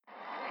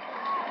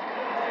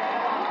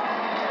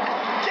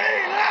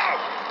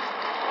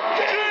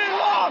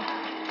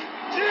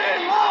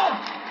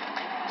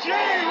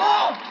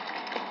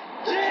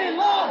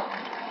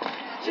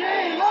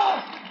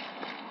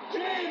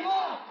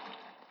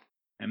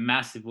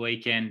massive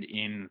weekend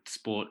in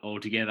sport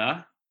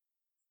altogether,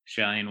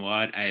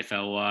 Australian-wide,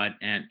 AFL-wide,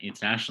 and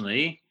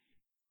internationally.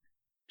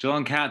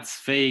 Geelong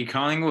Cats v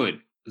Collingwood.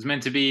 It was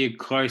meant to be a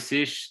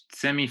close-ish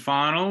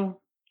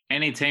semi-final.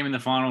 Any team in the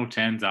final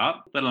turns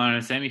up, let alone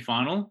a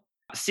semi-final.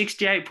 A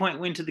 68-point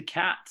win to the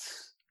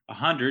Cats,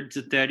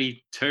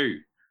 100-32,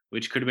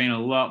 which could have been a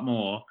lot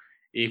more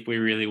if we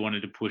really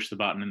wanted to push the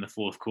button in the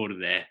fourth quarter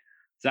there.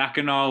 Zach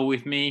and Noel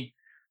with me,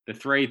 the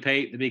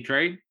three-peat, the big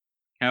three.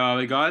 How are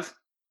we, guys?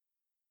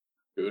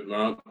 Good,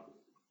 Mark.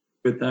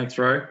 Good, thanks,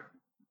 Ro.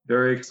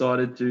 Very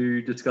excited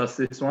to discuss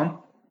this one.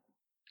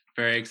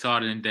 Very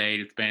excited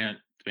indeed. It's been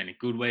a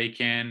good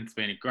weekend. It's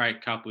been a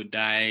great couple of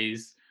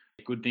days.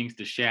 Good things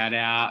to shout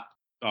out.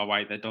 Oh,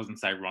 wait, that doesn't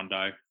say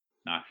Rondo.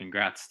 No,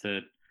 congrats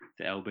to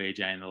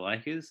LBJ and the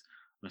Lakers.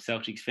 I'm a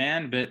Celtics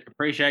fan, but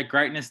appreciate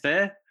greatness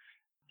there.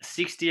 A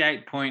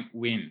 68-point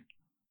win.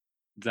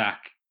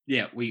 Zach,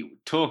 yeah, we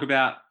talk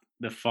about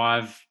the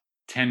 5-10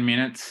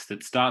 minutes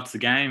that starts the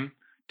game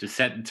to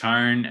set the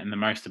tone, and the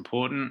most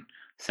important,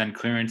 send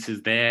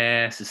clearances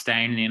there,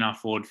 sustain in our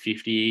forward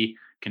 50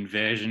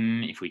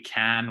 conversion if we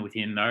can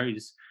within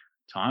those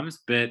times.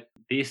 But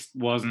this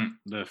wasn't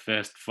the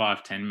first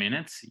 5-10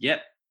 minutes.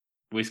 Yep,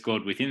 we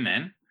scored within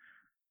then.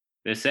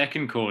 The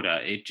second quarter,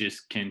 it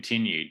just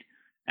continued.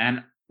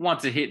 And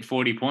once it hit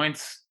 40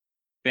 points,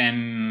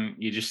 then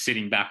you're just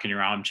sitting back in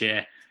your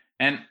armchair.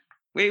 And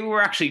we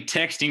were actually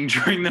texting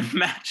during the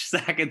match,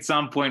 Zach, at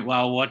some point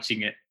while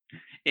watching it.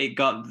 It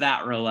got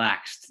that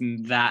relaxed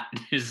and that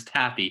just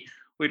happy.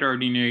 We'd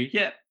already knew,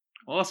 yeah,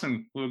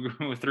 awesome.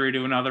 We're through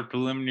to another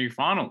preliminary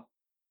final.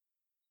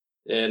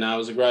 Yeah, no, it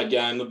was a great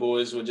game. The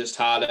boys were just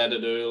hard at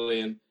it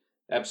early and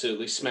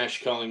absolutely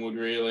smashed Collingwood,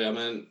 really. I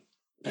mean,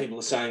 people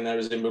are saying they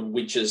resembled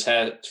witches'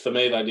 hats. For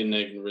me, they didn't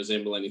even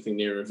resemble anything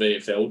near a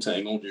VFL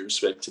team, all due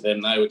respect to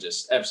them. They were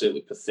just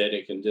absolutely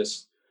pathetic and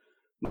just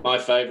my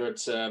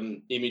favourite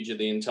image of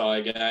the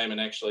entire game.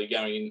 And actually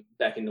going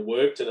back into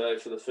work today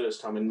for the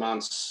first time in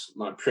months,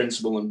 my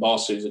principal and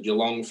boss, who's a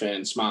Geelong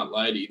fan, smart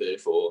lady,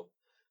 therefore,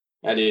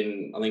 had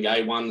in, I think,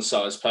 A1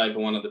 size paper,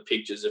 one of the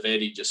pictures of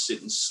Eddie just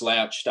sitting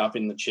slouched up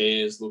in the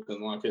chairs,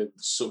 looking like a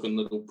sooking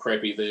little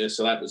preppy there.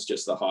 So that was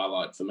just the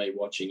highlight for me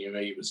watching him.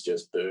 He was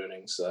just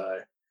burning.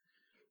 So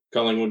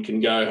Collingwood can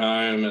go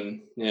home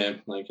and, yeah,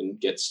 they can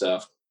get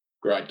stuff.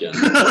 Great game.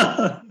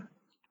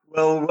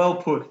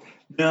 Well put.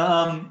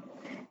 Now,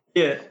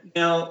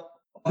 now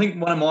I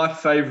think one of my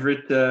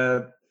favourite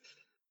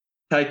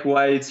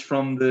takeaways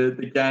from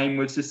the game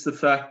was just the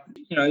fact,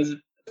 there's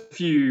a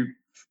few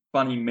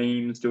funny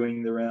memes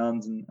doing the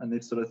rounds and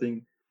this sort of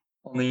thing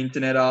on the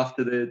internet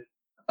after the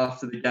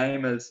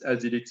game, as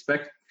you'd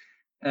expect.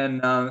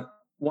 And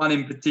one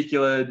in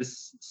particular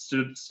just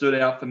stood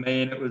out for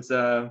me, and it was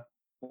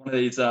one of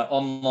these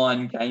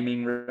online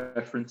gaming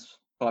reference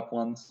type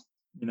ones,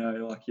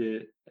 like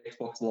your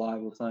Xbox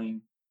Live or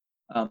something.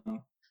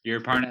 Your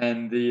opponent.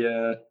 And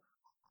the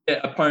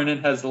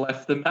opponent has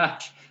left the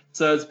match.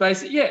 So it's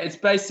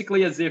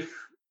basically as if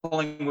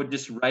Collingwood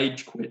just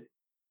rage quit.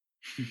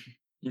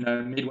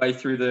 Midway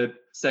through the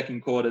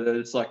second quarter,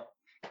 they're just like,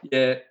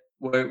 yeah,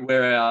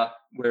 we're out,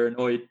 we're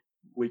annoyed,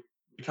 we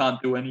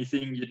can't do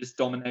anything, you're just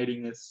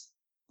dominating us.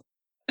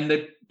 And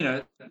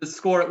the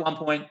score at one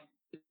point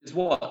is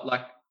what,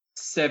 like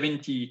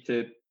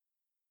 70-6,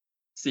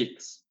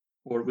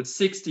 or it was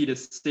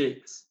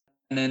 60-6,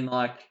 and then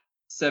like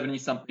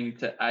 70-something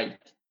to 8.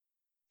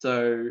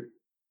 So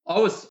I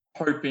was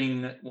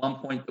hoping at one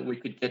point that we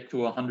could get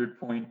to a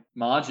 100-point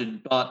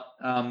margin, but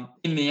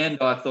in the end,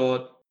 I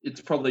thought it's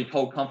probably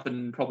cold comfort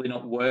and probably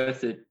not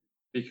worth it,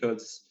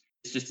 because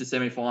it's just a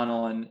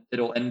semi-final and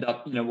it'll end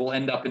up, we'll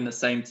end up in the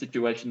same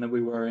situation that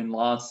we were in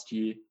last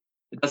year.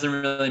 It doesn't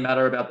really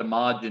matter about the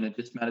margin. It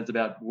just matters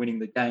about winning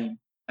the game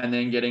and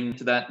then getting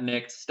to that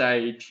next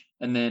stage.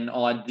 And then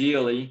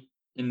ideally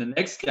in the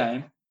next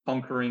game,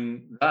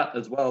 conquering that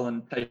as well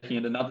and taking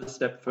it another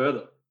step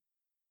further.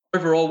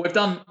 Overall, we've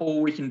done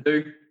all we can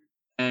do,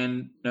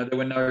 and there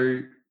were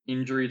no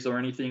injuries or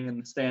anything, and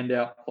the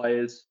standout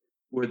players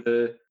were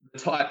the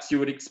types you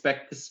would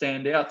expect to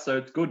stand out. So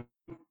it's good.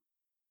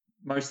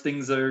 Most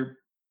things are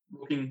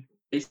looking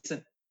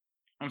decent.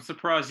 I'm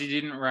surprised you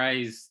didn't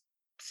raise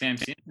Sam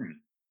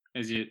Simpson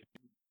as your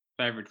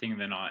favourite thing of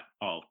the night.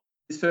 Oh,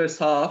 his first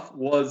half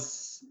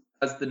was,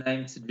 as the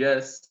name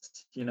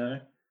suggests,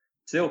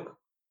 silk.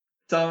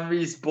 Some of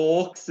his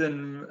balks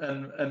and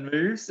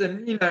moves,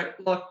 and I've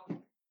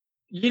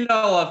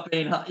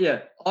been,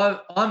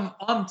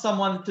 I'm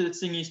someone to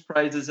sing his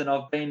praises, and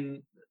I've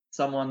been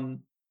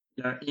someone,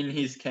 in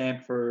his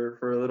camp for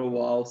a little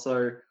while.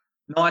 So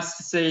nice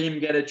to see him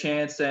get a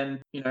chance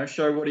and,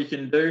 show what he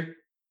can do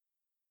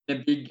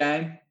in a big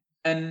game,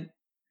 and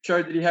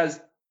show that he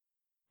has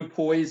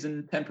poise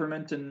and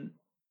temperament and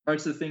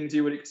most of the things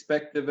you would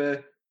expect of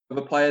a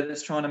player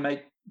that's trying to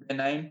make their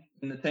name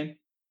in the team.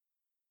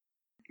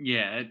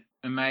 Yeah,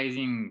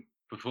 amazing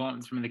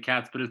performance from the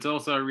Cats, but it's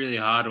also a really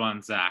hard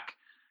one, Zach.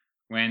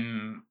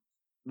 When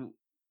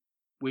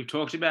we've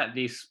talked about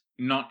this,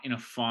 not in a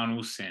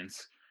final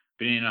sense,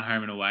 but in a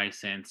home and away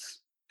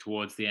sense,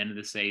 towards the end of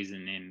the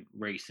season in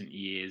recent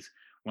years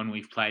when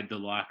we've played the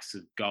likes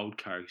of Gold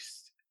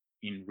Coast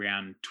in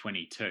round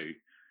 22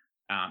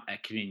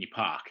 at Kardinia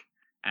Park,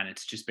 and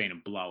it's just been a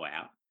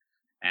blowout.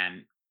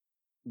 And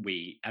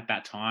at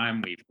that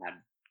time, we've had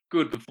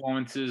good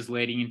performances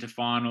leading into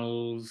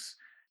finals.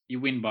 You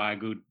win by a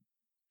good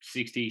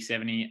 60,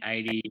 70,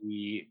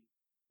 80,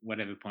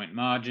 whatever point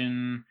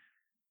margin.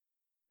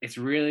 It's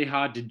really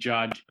hard to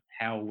judge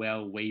how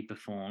well we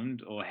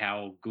performed or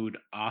how good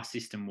our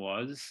system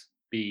was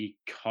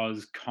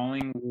because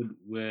Collingwood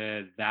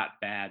were that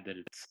bad that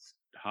it's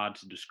hard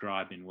to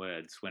describe in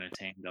words when a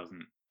team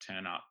doesn't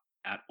turn up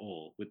at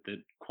all. With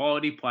the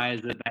quality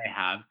players that they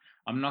have,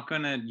 I'm not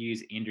going to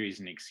use injury as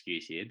an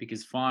excuse here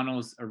because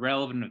finals are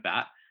relevant of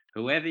that.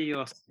 Whoever you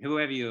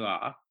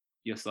are,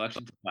 you're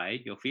selected to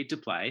play, you're fit to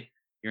play,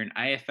 you're an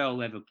AFL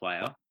level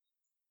player,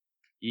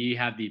 you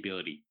have the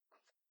ability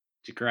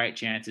to create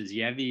chances,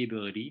 you have the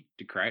ability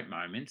to create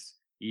moments,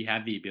 you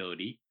have the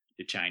ability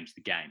to change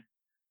the game.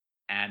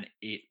 And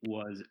it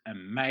was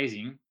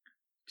amazing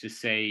to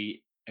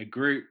see a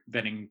group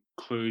that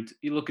includes,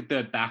 you look at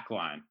the back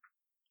line,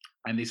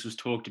 and this was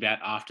talked about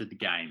after the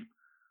game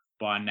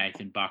by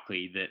Nathan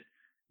Buckley, that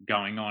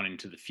going on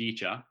into the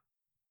future,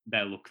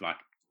 they look like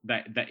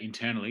that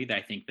internally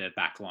they think their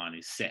back line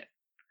is set.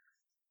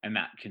 And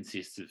that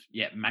consists of,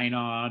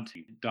 Maynard,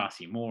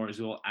 Darcy Moore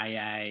as well,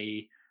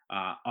 AA,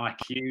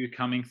 IQ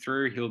coming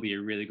through. He'll be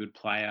a really good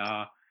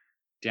player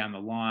down the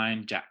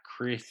line. Jack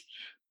Crisp,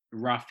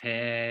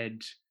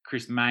 Roughhead,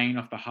 Chris Mayne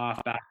off the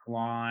halfback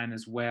line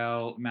as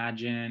well.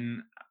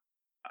 Imagine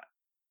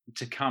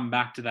to come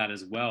back to that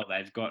as well.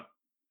 They've got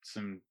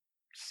some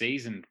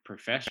seasoned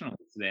professionals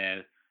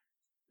there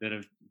that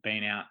have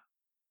been out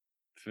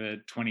for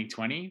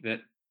 2020 that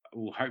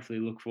will hopefully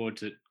look forward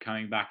to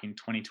coming back in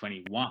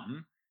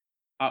 2021.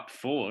 Up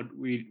forward,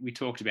 we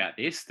talked about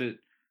this, that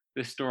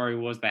the story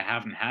was they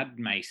haven't had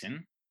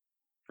Mason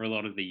for a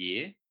lot of the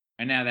year,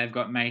 and now they've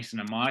got Mason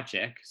and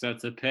Mychek, so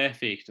it's a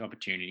perfect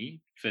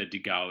opportunity for De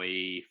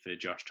Goey, for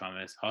Josh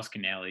Thomas,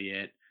 Hoskin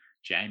Elliott,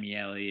 Jamie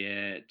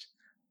Elliott,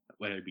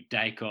 whether it be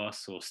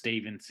Dacos or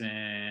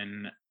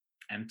Stevenson,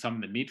 and some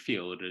of the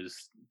midfielders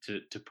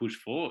to push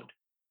forward.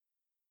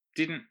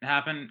 Didn't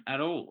happen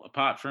at all,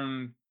 apart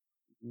from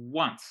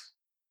once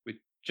with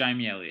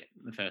Jamie Elliott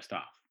in the first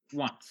half.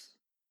 Once.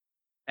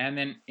 And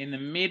then in the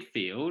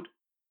midfield,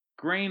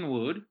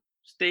 Greenwood,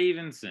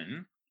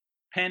 Stevenson,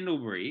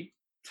 Pendlebury,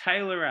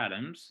 Taylor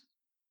Adams,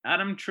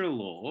 Adam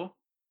Treloar,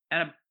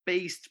 and a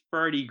beast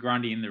Brodie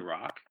Grundy in the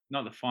ruck.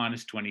 Not the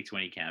finest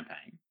 2020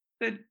 campaign.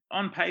 But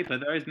on paper,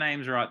 those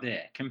names are right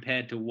there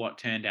compared to what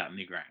turned out in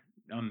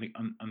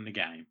the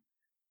game.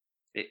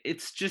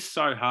 It's just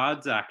so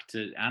hard, Zach,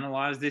 to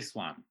analyse this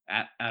one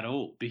at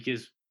all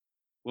because,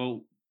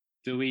 well,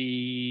 do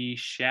we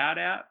shout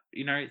out,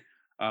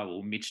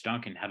 Mitch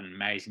Duncan had an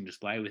amazing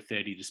display with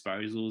 30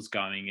 disposals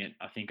going at,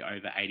 I think,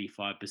 over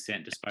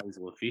 85%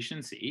 disposal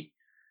efficiency.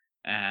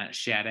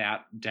 Shout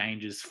out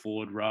Danger's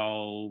forward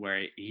role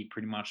where he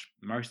pretty much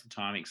most of the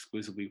time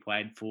exclusively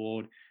played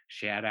forward.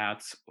 Shout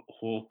outs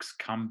Hawks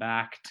come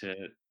back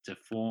to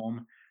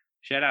form.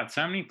 Shout out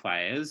so many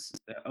players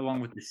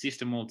along with the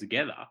system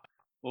altogether.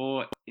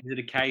 Or is it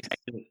a case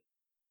that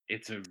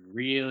it's a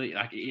really,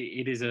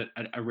 it is a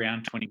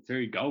round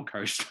 22 Gold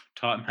Coast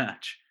type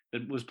match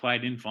that was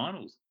played in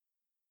finals?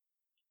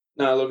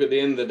 No, look, at the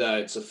end of the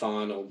day, it's a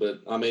final.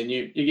 But, I mean,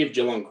 you give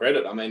Geelong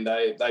credit. I mean,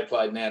 they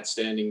played an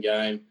outstanding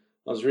game.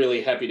 I was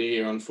really happy to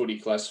hear on Footy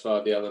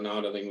Classified the other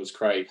night, I think it was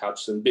Craig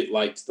Hutchison, a bit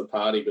late to the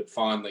party, but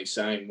finally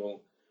saying,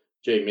 well,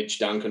 gee, Mitch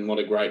Duncan, what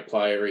a great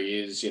player he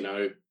is,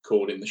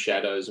 caught in the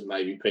shadows of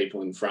maybe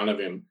people in front of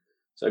him.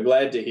 So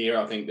glad to hear,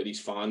 I think, that he's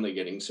finally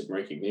getting some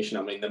recognition.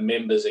 I mean, the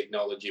members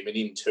acknowledge him and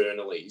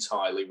internally he's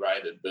highly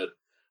rated. But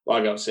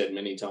like I've said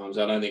many times,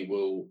 I don't think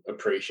we'll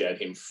appreciate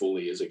him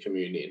fully as a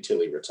community until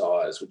he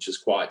retires, which is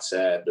quite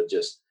sad, but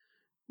just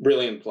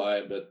brilliant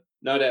player. But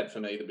no doubt for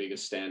me, the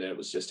biggest standout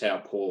was just how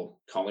poor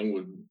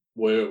Collingwood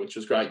were, which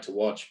was great to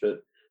watch.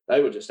 But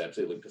they were just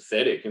absolutely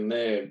pathetic. And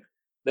their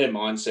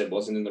mindset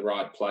wasn't in the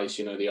right place,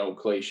 the old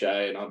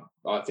cliche, and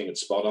I think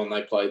it's spot on.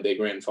 They played their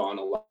grand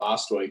final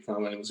last week. I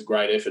mean, it was a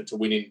great effort to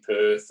win in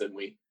Perth, and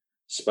we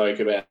spoke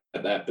about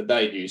that, but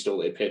they'd used all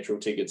their petrol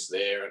tickets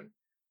there, and,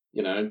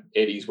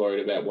 Eddie's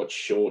worried about what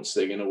shorts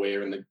they're going to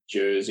wear in the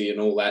jersey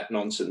and all that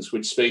nonsense,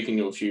 which, speaking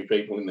to a few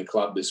people in the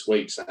club this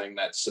week, saying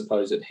that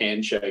supposed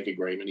handshake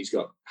agreement, he's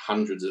got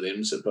hundreds of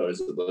them,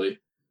 supposedly.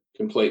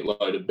 Complete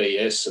load of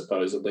BS,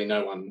 supposedly.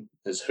 No one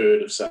has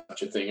heard of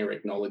such a thing or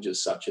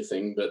acknowledges such a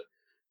thing, but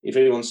if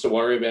he wants to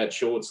worry about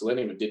shorts, let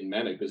him. It didn't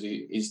matter because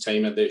his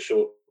team had their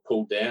short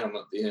pulled down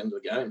at the end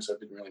of the game, so it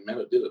didn't really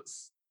matter, did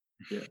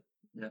it?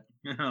 Yeah.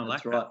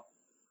 That's right.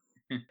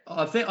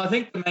 I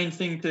think the main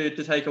thing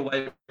to take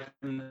away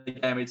from the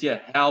game is,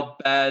 how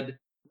bad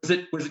was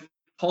it? Was it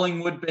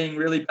Collingwood being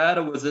really bad,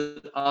 or was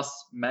it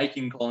us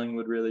making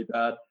Collingwood really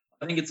bad?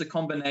 I think it's a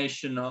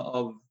combination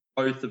of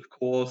both, of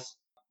course.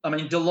 I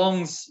mean,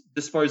 Geelong's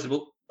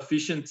disposable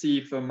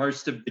efficiency for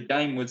most of the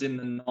game was in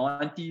the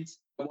 90s.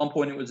 At one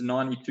point, it was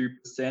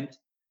 92%.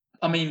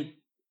 I mean,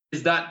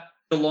 is that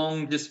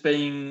Geelong just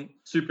being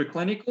super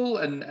clinical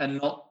and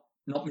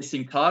not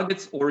missing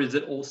targets, or is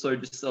it also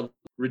just a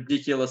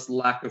ridiculous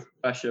lack of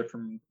pressure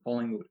from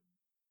Collingwood?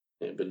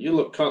 Yeah, but you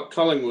look,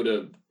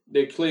 Collingwood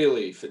they're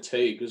clearly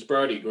fatigued because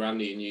Brodie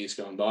Grundy in years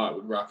gone by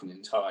would ruck an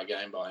entire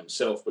game by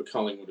himself, but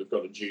Collingwood have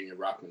got a junior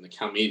ruckman to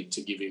come in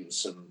to give him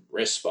some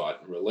respite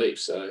and relief.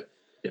 So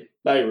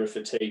they were a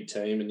fatigued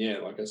team, and yeah,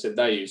 like I said,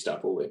 they used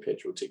up all their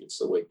petrol tickets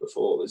the week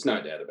before. There's no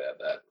doubt about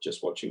that.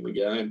 Just watching the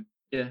game.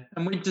 Yeah,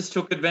 and we just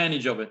took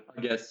advantage of it,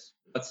 I guess.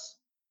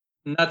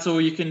 That's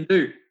all you can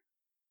do.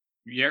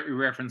 Yeah, you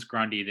referenced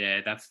Grundy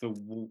there. That's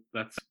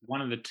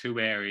one of the two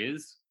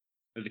areas,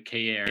 or the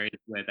key areas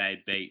where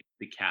they beat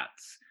the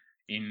Cats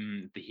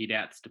in the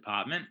hit-outs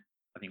department.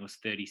 I think it was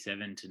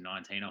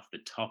 37-19 off the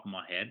top of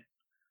my head.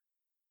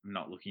 I'm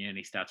not looking at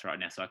any stats right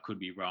now, so I could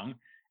be wrong.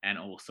 And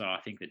also, I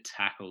think the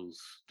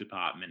tackles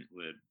department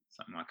were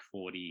something like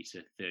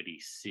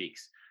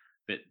 40-36.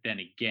 But then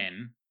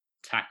again,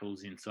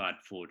 tackles inside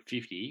forward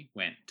 50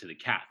 went to the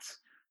Cats.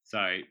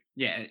 So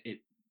yeah,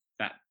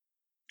 that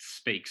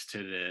speaks to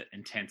the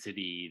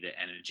intensity, the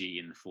energy,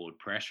 and the forward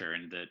pressure,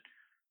 and the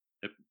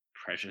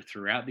pressure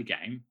throughout the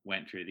game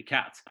went through the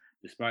Cats.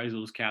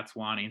 Disposals, Cats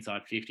won.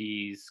 Inside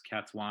 50s,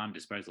 Cats won.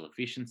 Disposal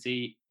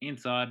efficiency,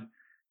 inside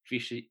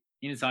 50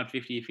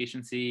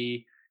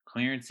 efficiency.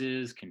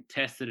 Clearances,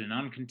 contested and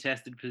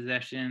uncontested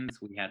possessions.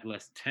 We had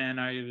less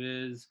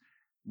turnovers,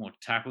 more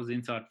tackles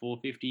inside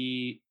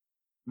 450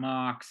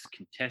 marks,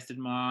 contested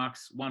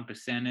marks,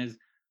 1%ers.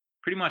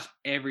 Pretty much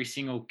every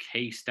single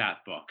key stat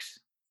box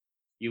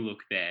you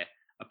look there,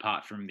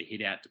 apart from the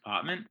hit-out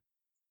department,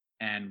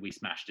 and we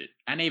smashed it.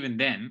 And even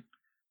then,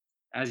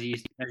 as you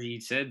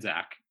said,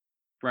 Zach,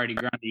 Brodie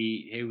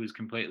Grundy, he was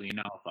completely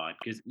nullified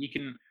because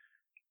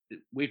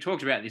we've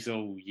talked about this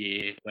all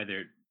year,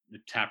 whether the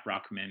tap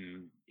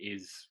ruckman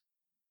is,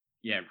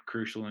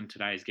 crucial in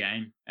today's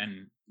game,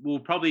 and we'll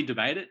probably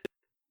debate it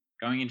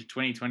going into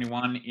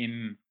 2021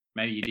 in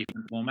maybe a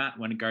different format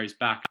when it goes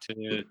back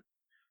to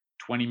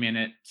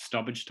 20-minute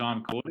stoppage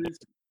time quarters.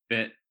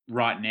 But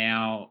right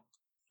now,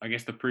 I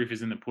guess the proof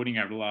is in the pudding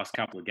over the last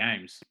couple of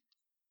games.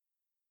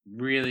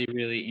 Really,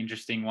 really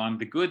interesting one.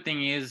 The good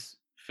thing is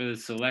for the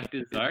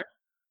selectors, though,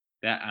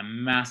 that a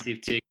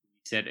massive tick,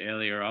 you said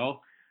earlier,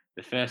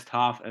 the first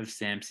half of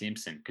Sam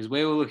Simpson, because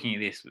we were looking at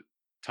this with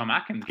Tom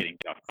Atkins getting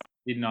dropped.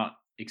 Did not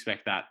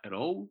expect that at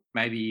all.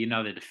 Maybe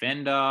another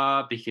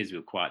defender because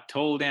we're quite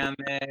tall down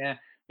there.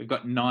 We've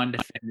got 9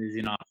 defenders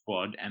in our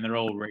squad, and they're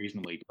all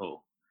reasonably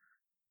tall.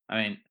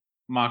 I mean,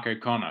 Mark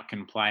O'Connor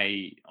can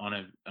play on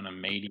a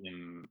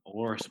medium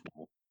or a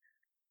small,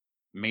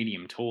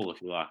 medium tall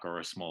if you like, or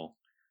a small.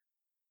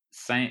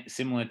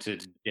 Similar to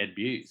Jed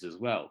Buse as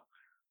well.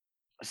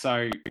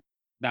 So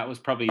that was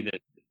probably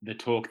the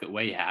talk that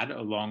we had,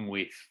 along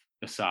with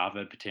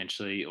Asava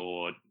potentially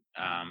or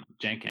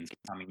Jenkins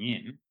coming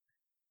in.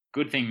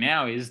 Good thing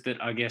now is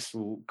that I guess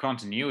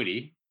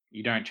continuity.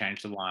 You don't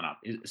change the lineup.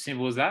 Is it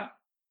simple as that?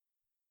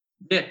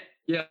 Yeah.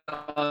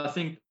 I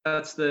think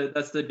that's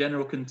the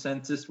general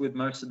consensus with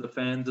most of the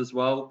fans as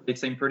well. They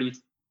seem pretty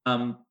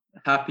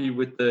happy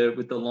with the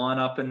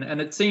lineup,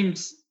 and it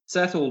seems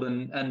settled,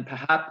 and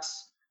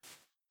perhaps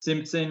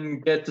Simpson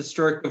gets a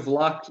stroke of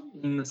luck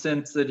in the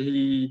sense that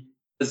he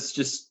has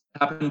just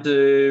happened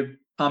to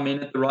come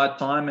in at the right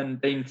time and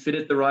been fit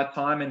at the right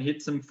time and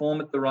hit some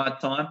form at the right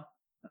time.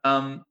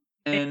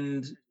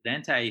 And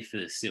Dante for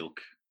the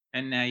Silk,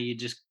 and now you're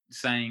just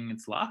saying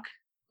it's luck.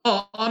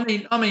 Oh, I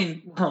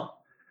mean, well,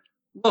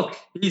 look,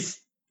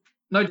 he's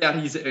no doubt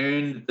he's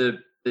earned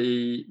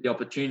the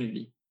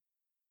opportunity,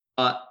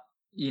 but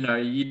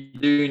you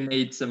do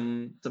need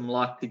some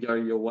luck to go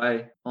your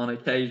way on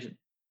occasion.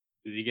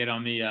 Did he get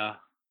on the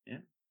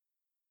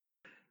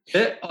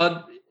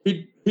Yeah,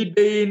 he'd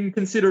be in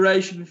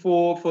consideration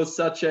for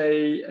such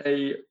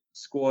a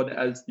squad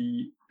as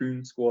the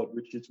Coon squad,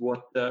 which is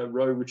what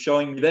Rowe was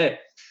showing me there.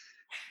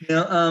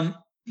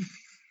 Now,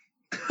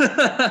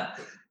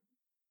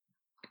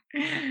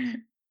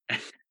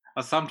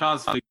 I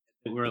sometimes forget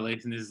that we're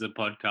releasing this as a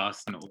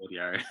podcast and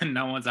audio, and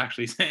no one's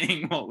actually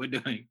seeing what we're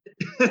doing.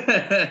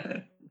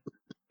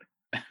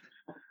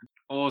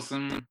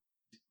 Awesome.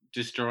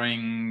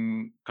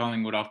 Destroying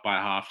Collingwood off by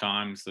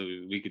halftime, so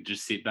we could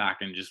just sit back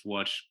and just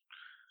watch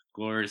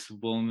glorious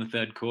football in the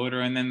third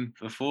quarter. And then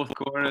the fourth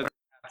quarter, the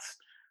Cats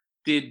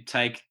did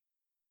take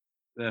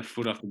the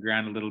foot off the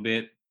ground a little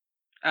bit,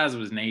 as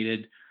was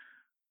needed.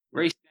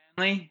 Reece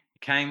Stanley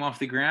came off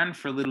the ground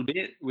for a little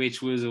bit,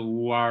 which was a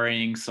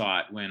worrying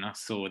sight when I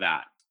saw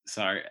that.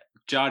 So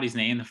jarred his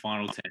knee in the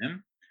final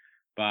term,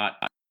 but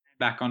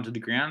back onto the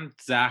ground.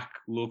 Zach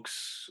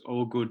looks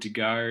all good to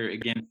go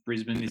against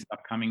Brisbane this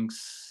upcoming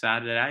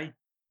Saturday.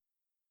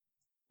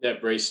 Yeah,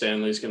 Reece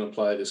Stanley's going to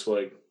play this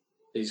week.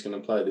 He's going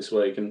to play this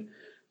week. And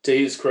to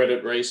his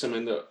credit, Reece, I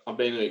mean, I've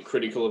been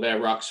critical of our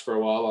rucks for a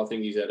while. I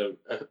think he's had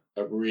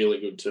a really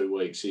good 2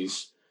 weeks.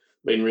 He's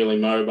been really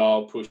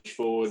mobile, pushed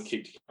forward,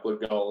 kicked a couple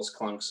of goals,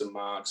 clunked some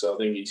marks. So I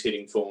think he's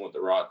hitting form at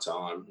the right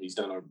time. He's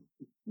done a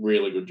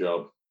really good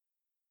job.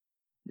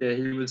 Yeah,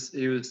 he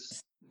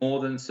was more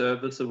than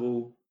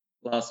serviceable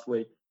last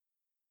week.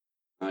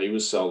 He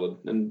was solid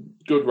and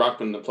good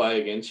ruckman to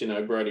play against.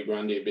 Brody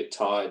Grundy a bit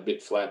tired, a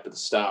bit flat, but the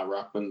star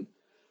ruckman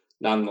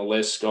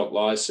nonetheless. Scott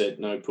Lycett,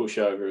 no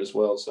pushover as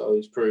well. So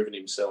he's proven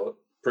himself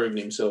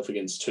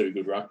against two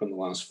good ruckmen the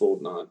last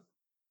fortnight.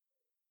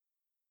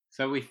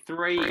 So with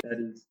three,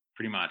 That is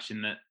pretty much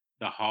in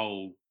the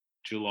whole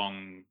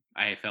Geelong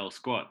AFL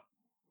squad,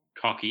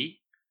 Cocky,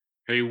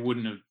 who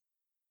wouldn't have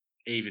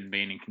even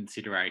been in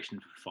consideration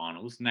for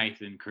finals,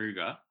 Nathan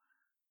Kruger,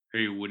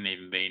 who wouldn't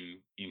even been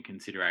in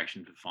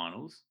consideration for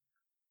finals.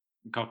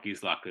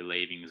 Cocky's likely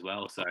leaving as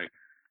well, so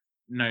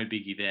no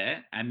biggie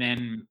there. And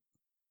then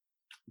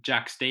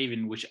Jack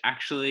Steven, which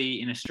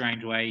actually, in a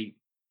strange way,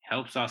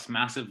 helps us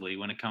massively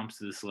when it comes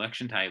to the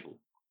selection table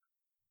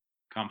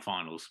come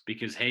finals,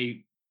 because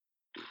he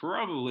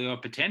probably, or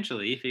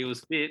potentially, if he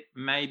was fit,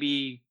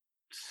 maybe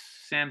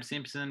Sam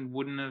Simpson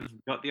wouldn't have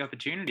got the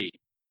opportunity.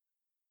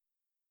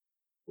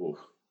 Ooh.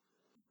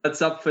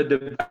 that's up for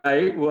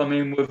debate. Well, I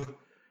mean,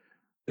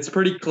 it's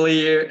pretty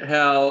clear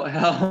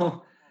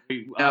how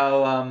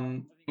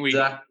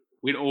Zach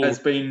we'd all has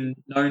been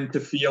known to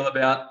feel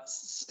about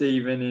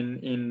Stephen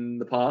in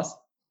the past,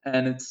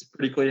 and it's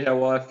pretty clear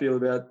how I feel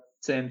about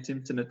Sam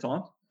Simpson at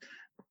times.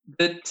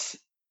 But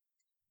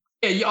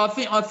yeah,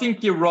 I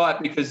think you're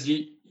right, because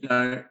you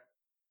know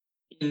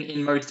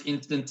in most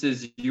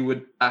instances you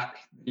would back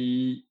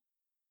the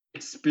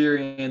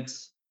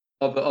experience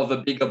of a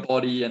bigger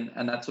body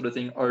and that sort of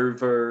thing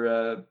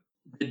over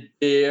the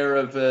dare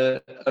of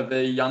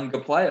a younger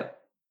player.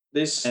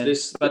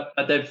 But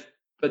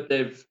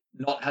they've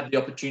not had the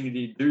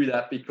opportunity to do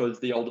that because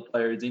the older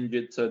player is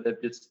injured, so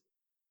they've just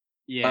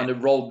kind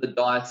of rolled the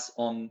dice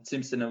on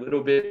Simpson a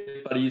little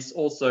bit. But he's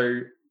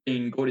also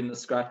been good in the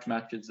scratch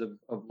matches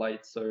of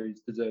late, so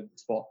he's deserved the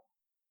spot.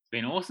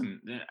 Been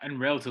awesome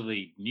and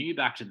relatively new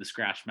back to the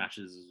scratch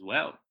matches as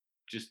well,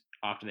 just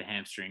after the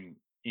hamstring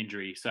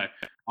injury. So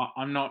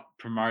I'm not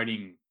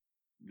promoting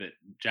that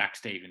Jack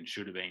Steven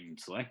should have been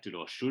selected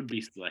or should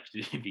be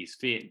selected if he's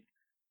fit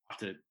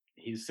after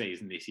his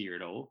season this year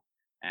at all.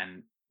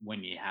 And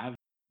when you have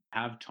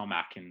Tom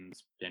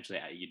Atkins potentially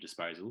at your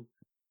disposal,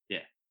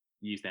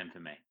 use them for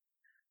me.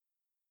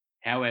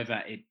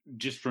 However, it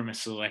just from a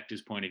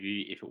selector's point of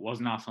view, if it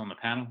wasn't us on the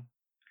panel,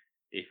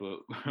 if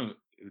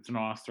it's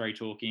not us three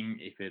talking,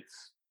 if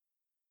it's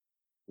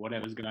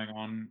whatever's going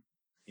on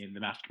in the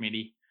match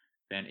committee,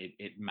 then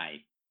it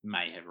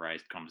may have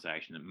raised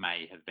conversation. It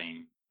may have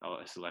been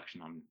a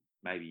selection. I'm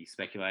maybe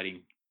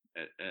speculating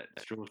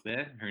at straws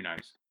there. Who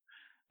knows?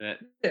 But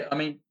yeah, I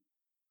mean,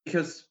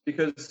 because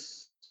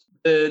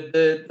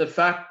the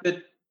fact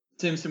that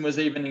Simpson was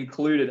even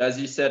included, as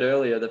you said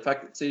earlier, the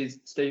fact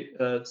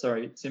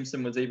that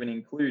Simpson was even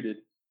included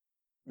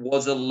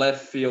was a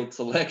left field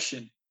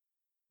selection.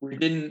 We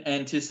didn't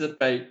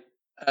anticipate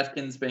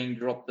Atkins being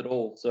dropped at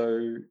all,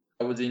 so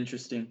that was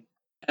interesting.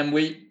 And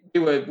we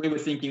were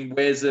thinking,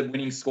 where's the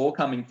winning score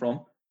coming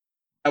from?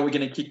 How are we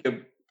going to kick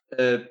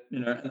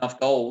enough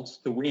goals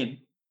to win?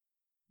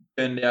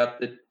 Turned out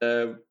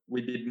that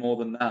we did more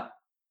than that.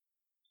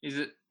 Is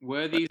it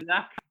worthy,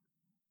 Zach,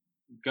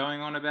 going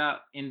on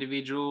about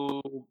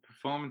individual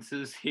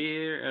performances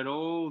here at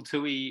all?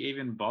 Do we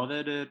even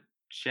bother to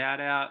shout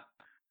out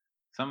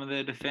some of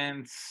the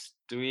defence?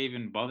 Do we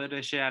even bother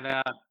to shout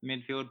out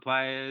midfield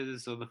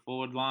players or the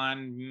forward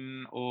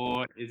line?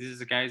 Or is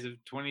this a case of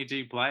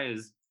 22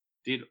 players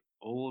did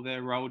all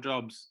their role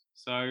jobs?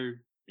 So,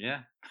 yeah.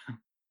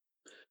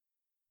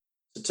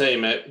 It's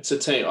a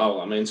team.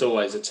 Oh, I mean, it's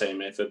always a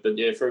team effort. But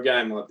yeah, for a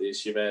game like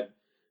this, you've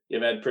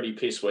had pretty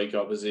piss weak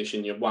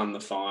opposition. You've won the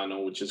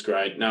final, which is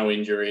great. No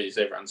injuries.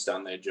 Everyone's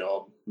done their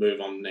job.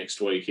 Move on next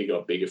week. You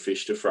got bigger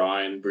fish to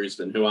fry in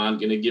Brisbane, who aren't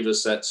going to give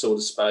us that sort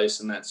of space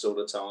and that sort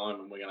of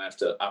time. And we're going to have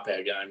to up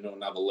our game to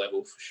another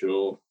level for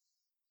sure.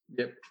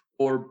 Yep.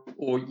 Or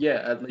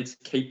at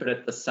least keep it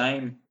at the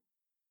same,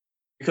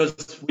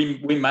 because we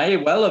may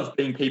well have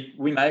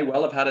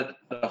had it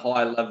at a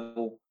high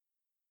level,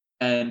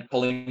 and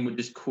Collingwood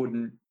just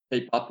couldn't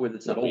keep up with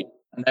us at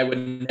all. And they were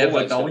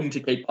never going to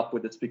keep up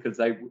with us because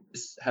they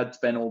just had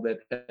spent all their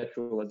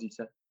petrol, as you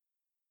said.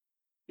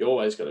 You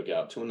always got to go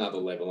up to another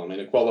level. I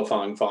mean, a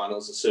qualifying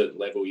final's a certain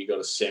level. You got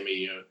a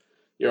semi,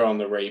 you're on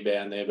the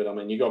rebound there. But I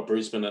mean, you got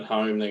Brisbane at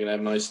home. They're going to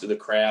have most of the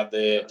crowd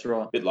there. That's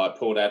right. A bit like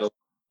Port Adelaide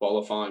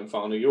qualifying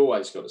final. You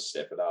always got to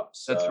step it up.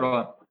 So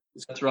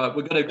That's right.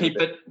 We've got to keep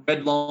it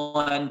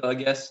redlined, I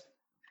guess,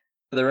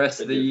 for the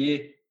rest of the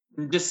year.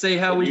 And just see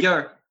how we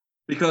go,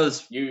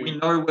 because we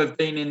know we've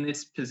been in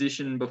this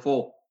position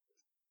before.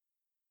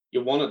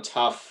 You want a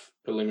tough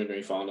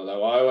preliminary final,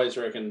 though. I always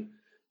reckon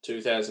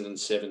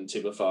 2007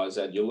 typifies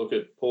that. You look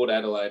at Port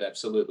Adelaide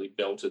absolutely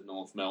belted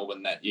North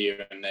Melbourne that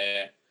year in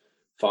their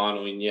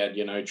final, and you had,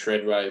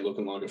 Treadway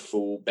looking like a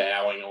fool,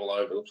 bowing all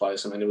over the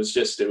place. I mean,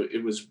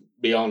 it was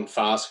beyond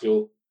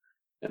farcical.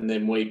 And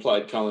then we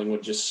played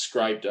Collingwood, just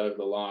scraped over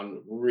the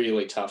line.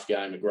 Really tough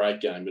game, a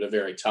great game, but a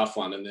very tough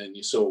one. And then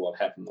you saw what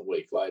happened the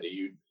week later.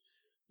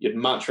 You'd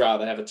much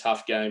rather have a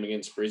tough game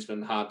against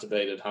Brisbane, hard to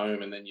beat at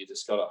home, and then you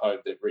just got to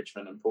hope that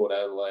Richmond and Port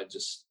Adelaide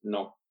just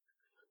knock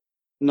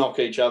knock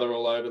each other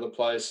all over the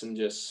place and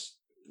just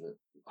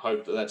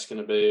hope that that's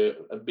going to be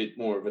a bit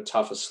more of a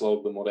tougher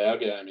slog than what our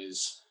game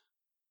is.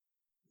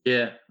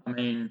 Yeah, I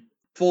mean,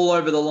 fall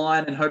over the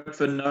line and hope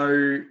for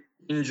no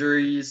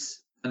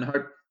injuries, and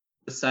hope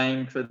the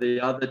same for the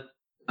other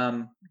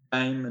game.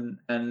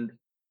 And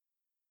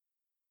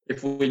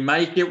if we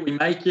make it, we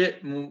make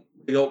it. And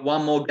we got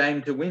one more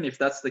game to win. If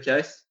that's the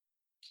case,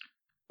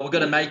 we're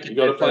going to make it. You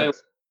got to play.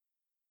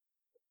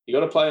 You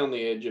got to play on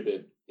the edge a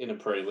bit in a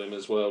prelim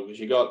as well, because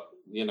you got,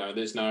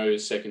 there's no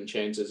second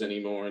chances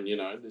anymore, and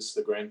this is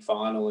the grand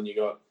final, and you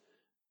got,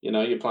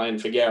 you're playing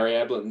for Gary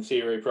Ablett in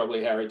theory,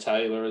 probably Harry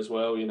Taylor as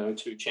well.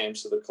 2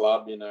 champs of the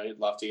club. You'd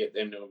love to get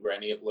them to a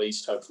granny at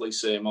least. Hopefully,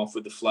 see them off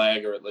with the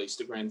flag or at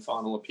least a grand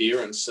final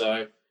appearance.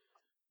 So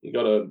you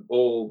got to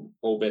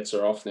all bets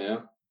are off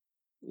now.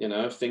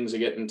 If things are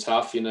getting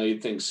tough,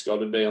 you'd think Scott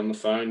would be on the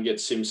phone, get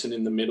Simpson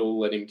in the middle,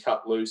 let him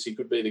cut loose. He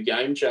could be the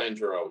game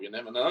changer. You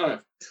never know.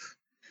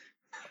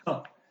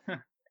 Oh,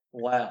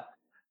 wow.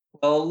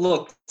 Well,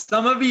 look,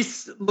 some of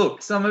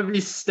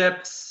his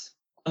steps.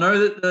 I know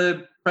that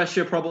the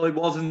pressure probably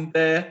wasn't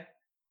there,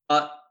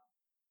 but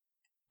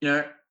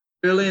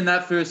early in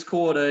that first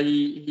quarter,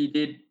 he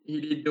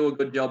did do a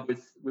good job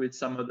with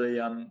some of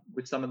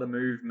the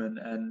movement,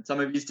 and some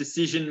of his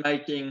decision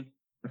making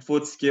and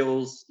foot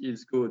skills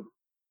is good,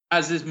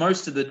 as is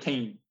most of the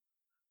team.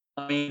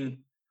 I mean,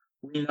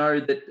 we know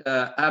that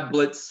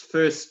Ablett's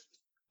first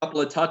couple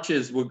of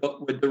touches were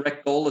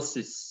direct goal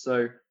assists,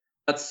 so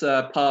that's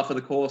par for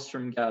the course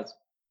from Gaz.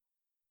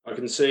 I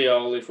can see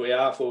if we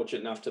are fortunate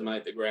enough to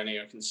make the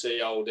granny, I can see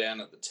down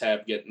at the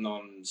tab getting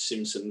on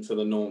Simpson for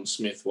the Norm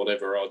Smith,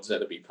 whatever odds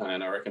that'd be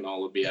paying. I reckon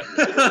would be having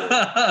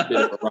a bit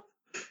of a run.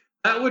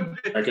 That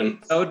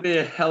would be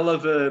a hell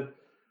of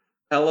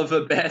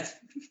a bet.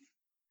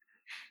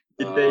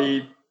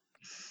 You'd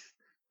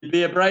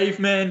be a brave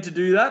man to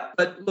do that,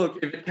 but look,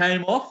 if it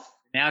came off,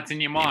 now it's in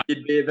your mind.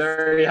 You'd be a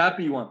very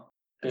happy one,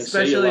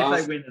 especially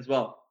if they win as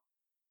well.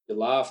 You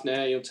laugh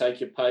now, you'll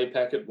take your pay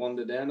packet,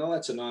 wander down. Oh,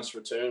 that's a nice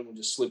return. We'll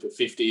just slip a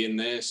 50 in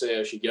there, see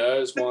how she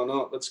goes. Why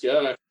not? Let's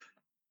go.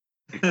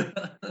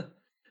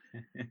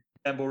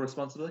 Gamble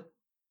responsibly.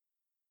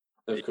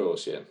 Of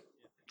course, yeah.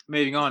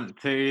 Moving on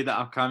to the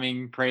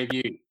upcoming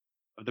preview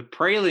of the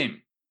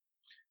prelim.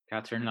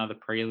 Cuts for another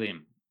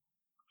prelim.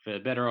 For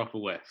better or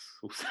for worse,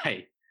 we'll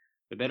say.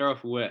 For better or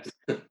for worse.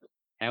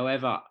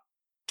 However,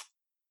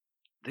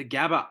 the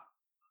Gabba.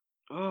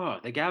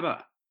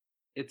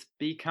 It's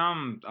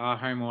become our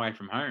home away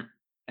from home.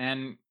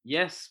 And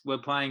yes, we're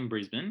playing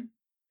Brisbane,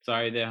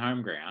 so their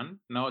home ground,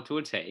 know it to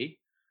a T.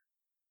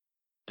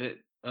 But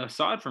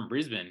aside from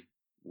Brisbane,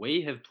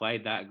 we have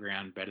played that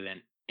ground better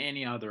than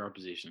any other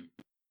opposition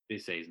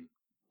this season,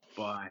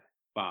 by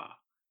far.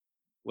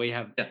 We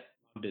have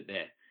loved it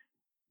there.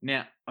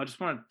 Now, I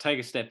just want to take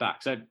a step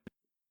back. So,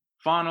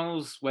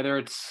 finals, whether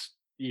it's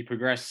you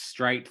progress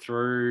straight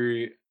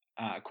through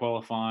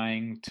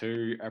qualifying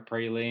to a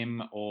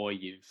prelim, or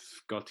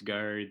you've got to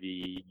go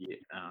the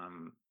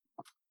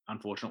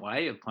unfortunate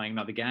way of playing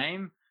another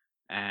game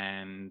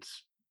and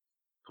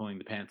pulling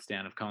the pants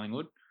down of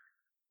Collingwood,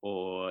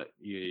 or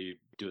you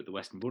do it the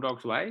Western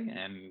Bulldogs way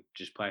and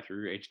just play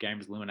through each game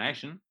as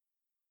elimination.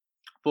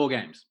 4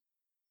 games,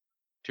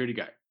 2 to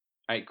go,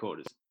 8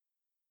 quarters.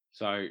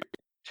 So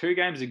 2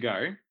 games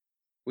ago,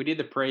 we did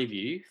the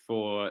preview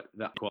for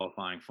the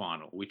qualifying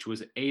final, which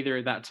was either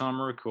at that time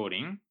of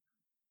recording,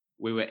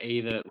 we were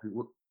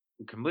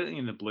completely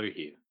in the blue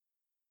here,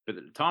 but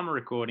at the time of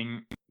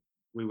recording,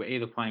 we were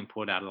either playing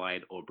Port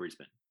Adelaide or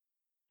Brisbane,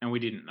 and we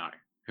didn't know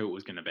who it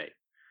was going to be.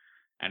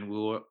 And we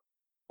were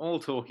all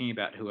talking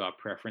about who our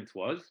preference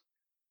was.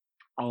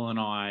 Ol and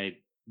I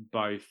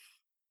both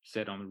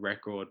said on the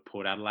record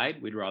Port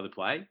Adelaide we'd rather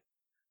play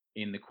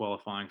in the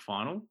qualifying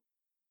final.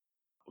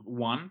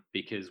 1,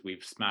 because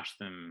we've smashed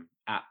them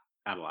at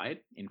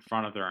Adelaide in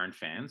front of their own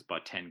fans by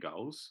 10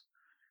 goals.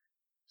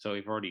 So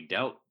we've already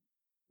dealt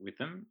with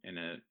them in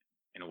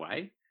a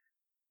way.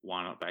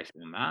 Why not base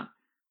it on that?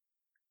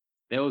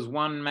 There was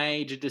one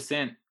major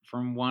dissent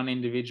from one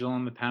individual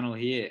on the panel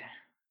here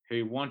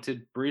who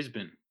wanted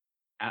Brisbane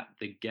at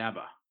the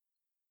Gabba.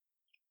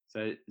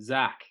 So,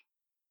 Zach,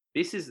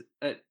 this is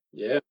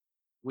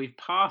we've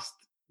passed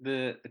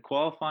the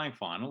qualifying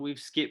final. We've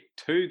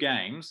skipped 2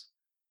 games.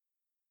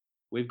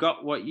 We've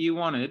got what you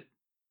wanted.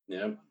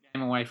 Yeah.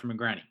 Game away from a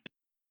granny.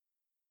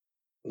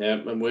 Yeah,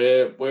 and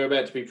we're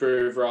about to be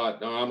proved right.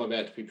 No, I'm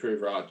about to be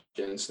proved right,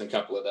 gents, in a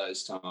couple of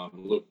days' time.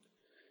 Look,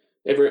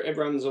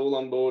 everyone's all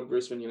on board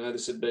Brisbane.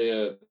 This would be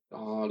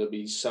it'd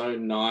be so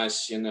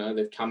nice.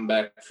 They've come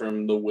back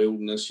from the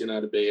wilderness.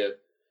 To be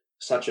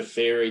such a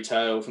fairy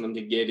tale for them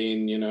to get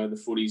in. The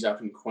footy's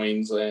up in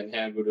Queensland.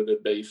 How good would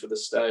it be for the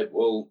state?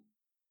 Well,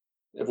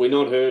 have we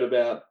not heard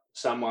about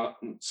someone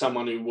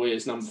who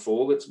wears number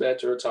 4 that's about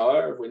to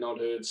retire? Have we not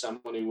heard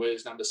someone who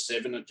wears number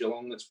 7 at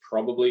Geelong that's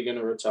probably going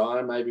to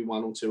retire? Maybe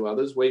 1 or 2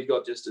 others. We've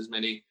got just as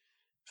many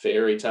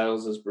fairy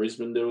tales as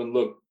Brisbane do. And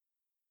look,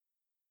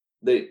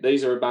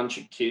 these are a bunch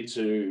of kids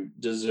who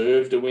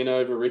deserve to win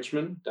over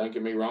Richmond. Don't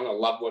get me wrong. I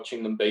love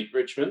watching them beat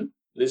Richmond.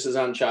 this is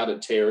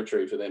uncharted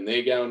territory for them.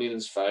 They're going in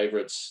as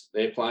favourites.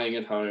 They're playing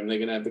at home. They're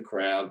going to have the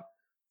crowd.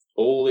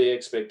 All the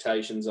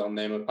expectations on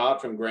them,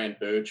 apart from Grant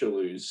Birchall,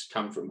 who's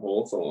come from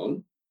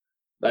Hawthorn,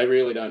 they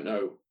really don't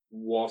know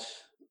what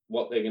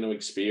they're going to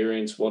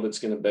experience, what it's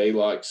going to be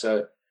like.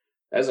 So,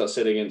 as I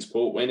said against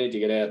Port, we need to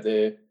get out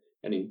there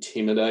and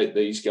intimidate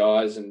these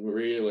guys and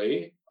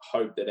really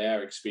hope that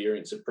our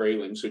experience at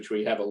prelims, which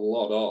we have a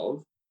lot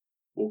of,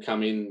 will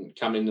come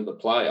into the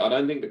play. I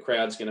don't think the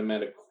crowd's going to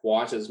matter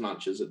quite as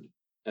much as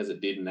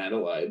it did in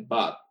Adelaide,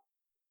 but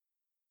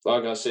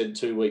like I said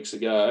 2 weeks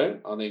ago,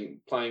 I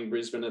think playing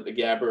Brisbane at the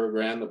Gabba, a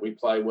ground that we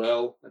play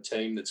well, a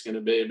team that's going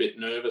to be a bit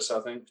nervous,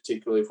 I think,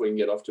 particularly if we can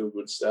get off to a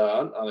good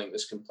start, I think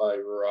this can play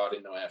right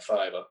into our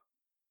favour.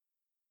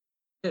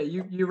 Yeah,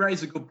 you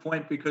raise a good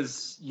point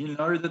because you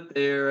know that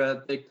their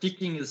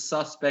kicking is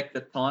suspect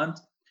at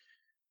times,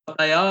 but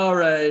they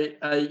are a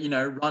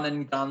run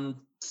and gun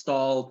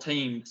style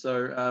team.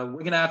 So we're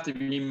going to have to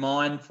be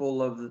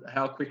mindful of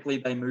how quickly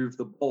they move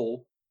the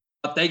ball,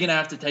 but they're going to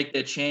have to take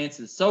their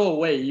chances. So are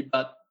we,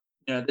 but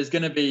there's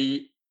going to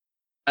be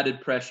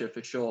added pressure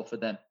for sure for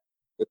them.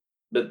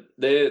 But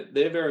they're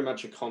very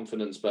much a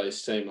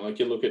confidence-based team. Like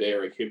you look at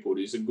Eric Hipwood,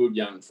 he's a good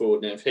young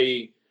forward. Now, if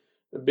he,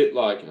 a bit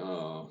like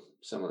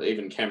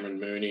even Cameron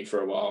Mooney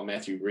for a while,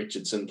 Matthew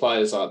Richardson,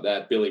 players like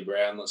that, Billy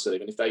Brownless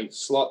even, if they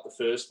slot the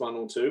first one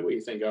or two where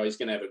you think, he's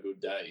going to have a good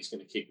day, he's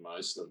going to kick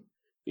most of them.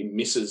 If he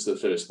misses the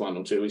first one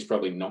or two, he's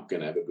probably not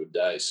going to have a good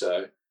day.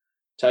 So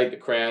take the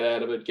crowd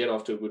out of it, get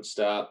off to a good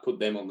start, put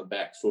them on the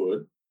back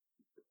foot.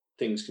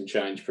 Things can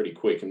change pretty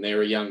quick. And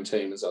they're a young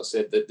team, as I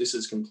said, that this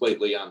is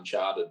completely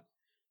uncharted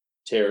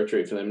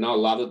territory for them. And I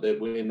love it that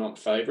we're not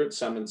favourites.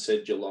 Some had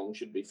said Geelong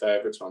should be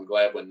favourites, but I'm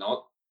glad we're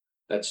not.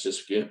 That's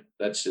just going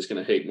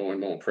to heap more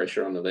and more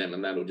pressure onto them,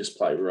 and that'll just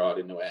play right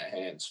into our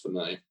hands for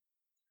me.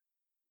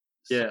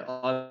 Yeah,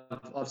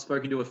 I've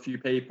spoken to a few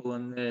people,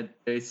 and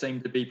they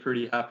seem to be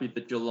pretty happy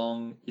that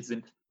Geelong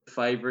isn't the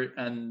favourite,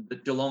 and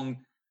that Geelong,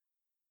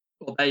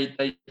 well,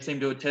 they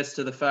seem to attest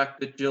to the fact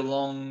that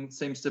Geelong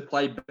seems to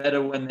play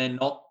better when they're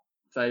not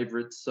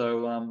favourites.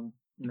 So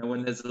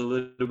when there's a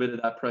little bit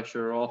of that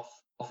pressure off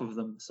of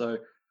them. So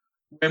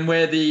when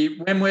we're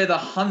the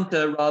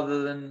hunter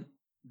rather than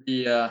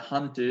the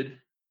hunted,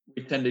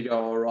 we tend to go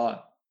all right.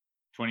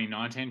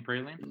 2019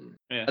 prelim,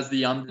 yeah, as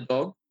the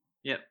underdog.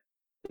 Yep.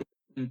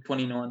 In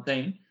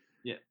 2019.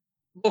 Yeah.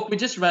 Look, we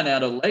just ran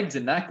out of legs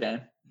in that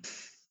game.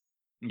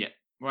 Yeah,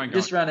 we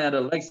just ran out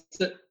of legs.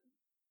 So,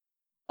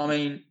 I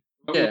mean,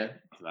 yeah.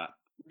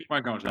 We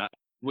won't go into that.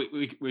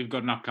 We've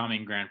got an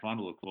upcoming grand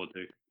final to look forward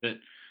to. But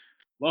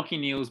Lachie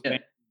Neale's been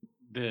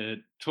the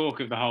talk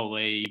of the whole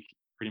league,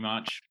 pretty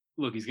much.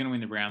 Look, he's going to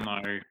win the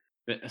Brownlow.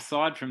 But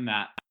aside from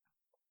that,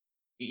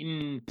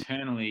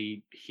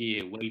 internally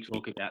here, we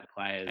talk about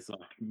players like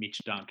Mitch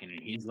Duncan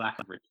and his lack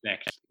of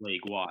respect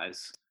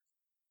league-wise.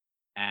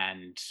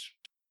 And,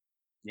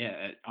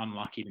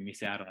 unlucky to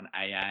miss out on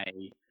AA.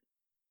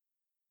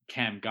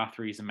 Cam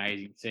Guthrie's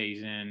amazing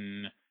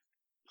season.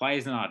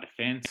 Players in our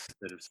defence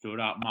that have stood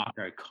up. Mark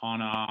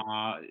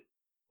O'Connor.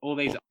 All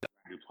these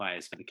other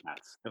players for the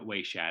Cats that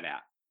we shout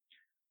out.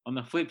 On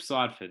the flip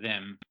side for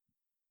them,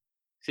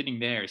 sitting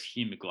there is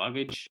Hugh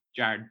McGlovage,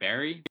 Jared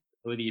Berry,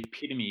 who are the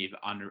epitome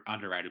of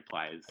underrated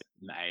players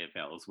in the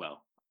AFL as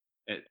well.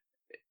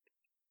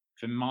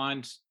 For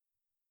mine,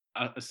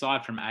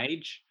 aside from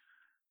age,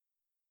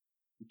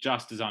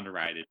 just as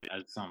underrated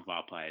as some of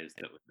our players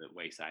that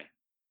we say.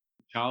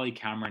 Charlie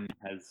Cameron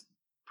has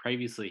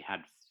previously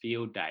had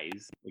field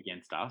days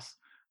against us.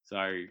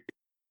 So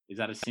is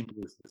that as simple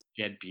as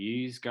Jed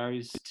Buse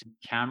goes to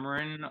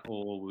Cameron,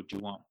 or would you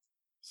want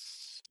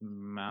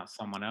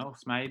someone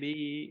else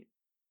maybe?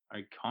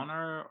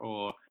 O'Connor,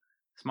 or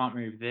smart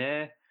move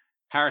there?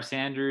 Harris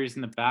Andrews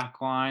in the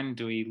back line.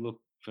 Do we look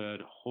for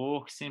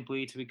Hawk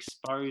simply to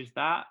expose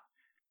that?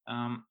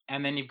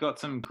 And then you've got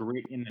some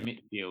grit in the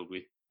midfield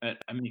with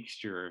a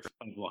mixture of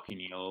Lachie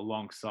Neale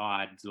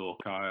alongside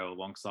Zorko,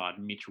 alongside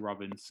Mitch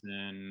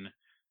Robinson,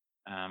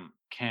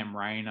 Cam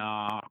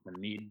Rayner, from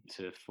mid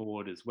to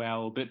forward as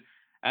well. But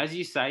as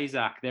you say,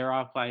 Zach, there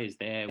are players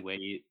there where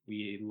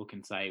you look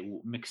and say,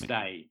 well,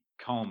 McStay,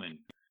 Coleman,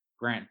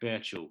 Grant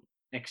Birchall,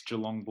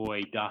 ex-Geelong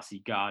boy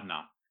Darcy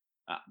Gardner,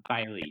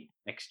 Bailey,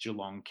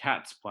 ex-Geelong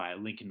Cats player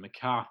Lincoln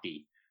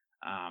McCarthy,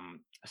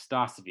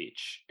 Starcevic,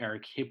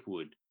 Eric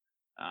Hipwood,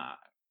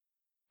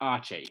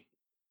 Archie,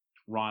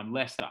 Ryan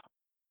Lester. Are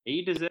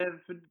you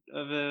deserved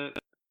of a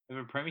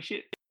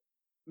premiership?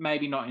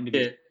 Maybe not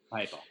individual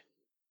paper.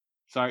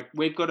 So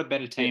we've got a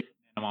better team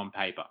than on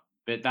paper,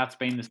 but that's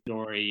been the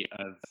story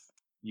of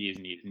years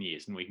and years and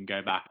years, and we can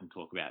go back and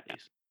talk about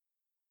this.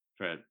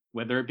 For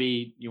whether it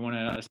be you want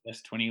to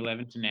assess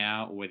 2011 to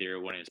now, or whether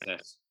you want to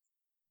assess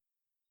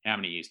how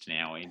many years to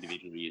now, or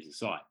individual years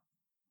aside.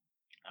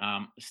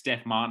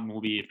 Steph Martin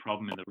will be a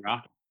problem in the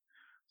ruck.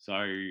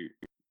 So,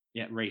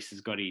 Reece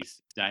has got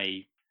his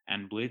day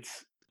and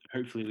blitz.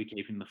 Hopefully we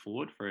keep him the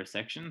forward for a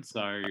section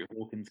so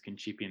Hawkins can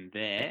chip in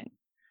there.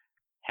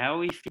 How are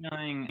we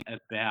feeling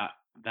about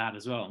that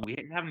as well? And we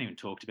haven't even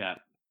talked about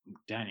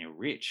Daniel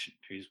Rich,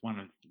 who's one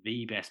of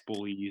the best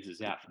ball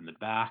users out from the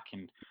back,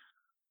 and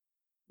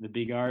the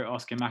big O,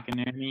 Oscar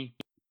McInerney.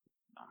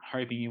 I'm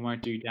hoping he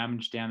won't do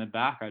damage down the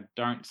back. I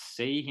don't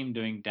see him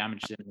doing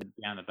damage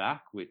down the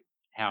back with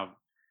how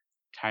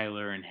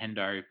Taylor and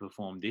Hendo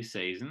performed this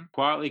season.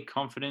 Quietly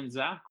confident,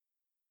 Zach?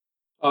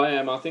 I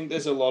am. I think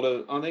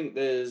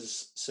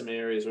there's some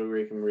areas where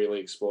we can really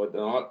exploit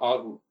them.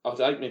 I'll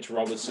take Mitch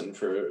Robertson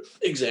for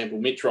example.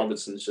 Mitch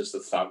Robertson's just a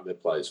thug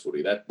that plays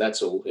footy.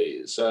 That's all he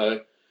is. So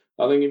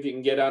I think if you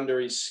can get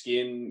under his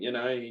skin,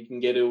 he can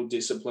get ill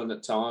disciplined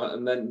at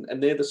time,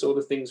 and they're the sort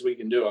of things we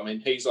can do. I mean,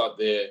 he's like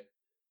their,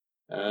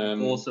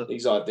 Awesome.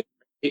 he's like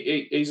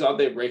he's like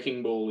their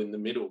wrecking ball in the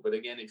middle. But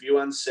again, if you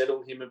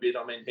unsettle him a bit,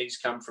 I mean, he's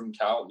come from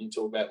Carlton. You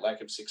talk about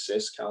lack of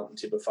success. Carlton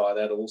typify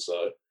that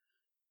also.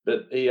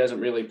 But he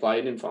hasn't really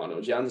played in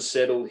finals. You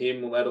unsettle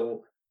him, well,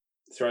 that'll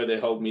throw their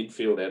whole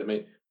midfield out. I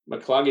mean,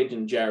 McCluggage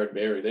and Jared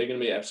Berry, they're going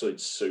to be absolute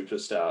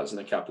superstars in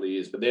a couple of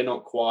years, but they're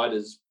not quite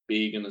as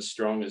big and as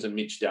strong as a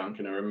Mitch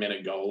Duncan or a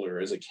Menegola or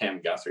as a Cam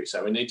Guthrie.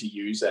 So we need to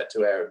use that to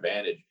our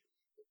advantage.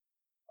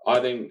 I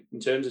think in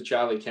terms of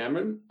Charlie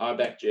Cameron, I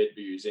back Jed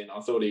Hughes in. I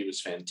thought he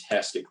was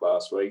fantastic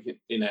last week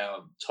in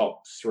our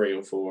top 3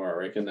 or 4, I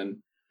reckon. And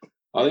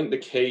I think the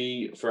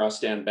key for us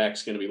down back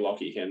is going to be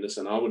Lockie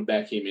Henderson. I would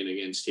back him in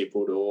against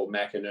Hipwood or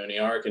McInerney.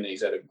 I reckon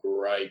he's had a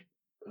great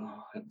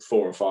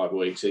 4 or 5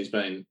 weeks. He's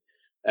been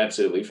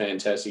absolutely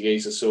fantastic.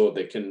 He's the sort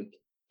that can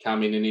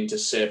come in and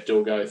intercept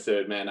or go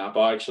third man up.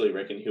 I actually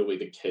reckon he'll be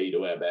the key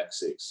to our back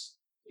six,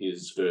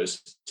 his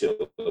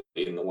versatility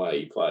in the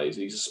way he plays.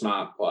 He's a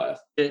smart player.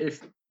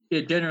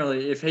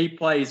 Generally, if he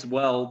plays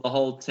well, the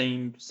whole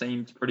team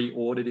seems pretty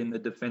ordered in the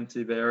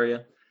defensive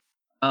area.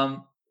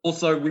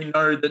 Also, we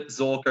know that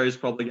Zorko is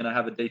probably going to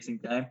have a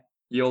decent game.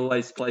 He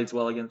always plays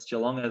well against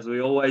Geelong, as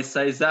we always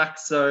say, Zach.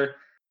 So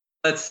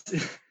let's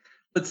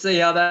see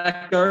how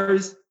that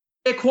goes.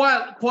 Yeah,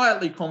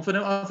 quietly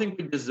confident. I think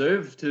we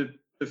deserve to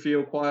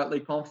feel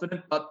quietly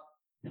confident, but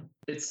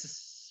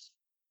it's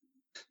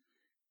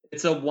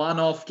a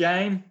one-off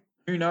game.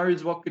 Who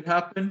knows what could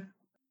happen?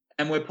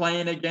 And we're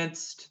playing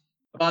against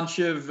a bunch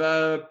of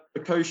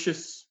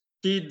precocious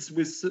kids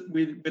with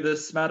a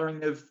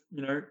smattering of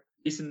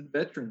decent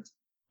veterans.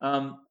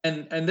 And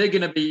they're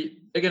going to be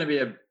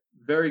a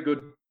very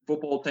good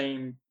football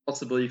team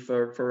possibly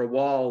for a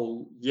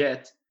while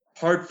yet.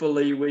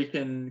 Hopefully we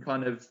can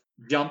kind of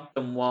jump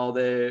them while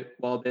they're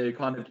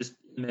kind of just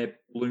in their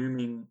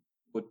blooming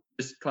or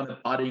just kind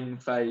of budding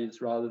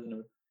phase rather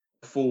than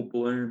a full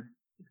bloom,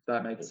 if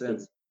that makes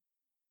sense.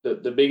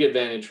 The big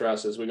advantage for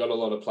us is we got a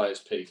lot of players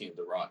peaking at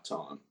the right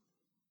time.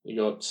 You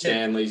got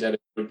Stanley's had a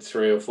good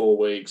 3 or 4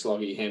 weeks.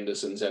 Lockie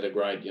Henderson's had a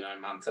great,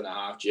 month and a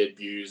half. Jed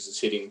Hughes is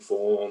hitting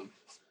form.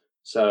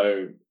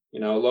 So, a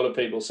lot of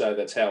people say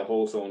that's how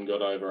Hawthorn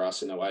got over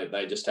us in a way.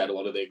 They just had a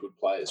lot of their good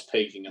players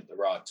peaking at the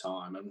right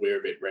time, and we're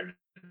a bit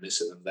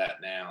reminiscent of that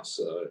now.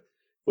 So if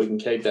we can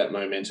keep that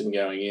momentum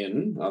going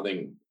in, I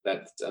think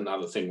that's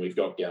another thing we've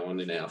got going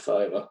in our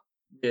favour.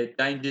 Yeah,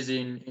 Danger's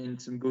in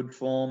some good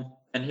form,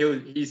 and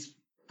he's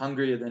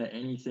hungrier than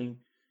anything.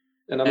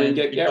 And I mean,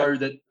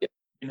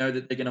 you know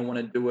that they're going to want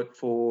to do it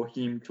for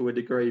him to a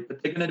degree,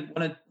 but they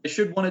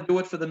should want to do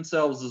it for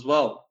themselves as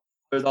well,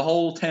 for the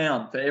whole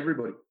town, for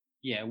everybody.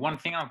 Yeah, one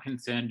thing I'm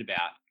concerned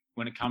about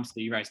when it comes to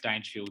the Erase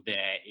Dangerfield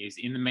there is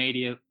in the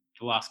media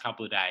the last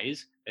couple of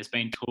days, there's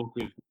been talk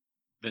of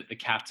that the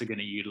Cats are going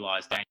to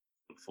utilise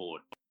Dangerfield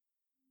forward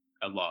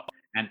a lot.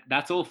 And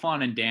that's all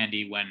fine and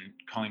dandy when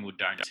Collingwood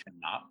don't turn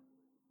up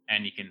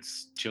and you can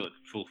chill it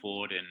full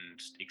forward and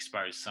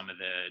expose some of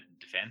the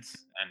defence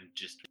and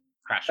just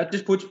crash. That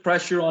just puts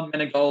pressure on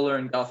Menegola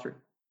and Guthrie.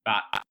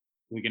 But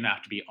we're going to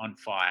have to be on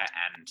fire.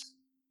 And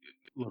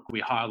look,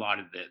 we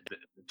highlighted the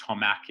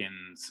Tom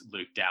Atkins,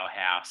 Luke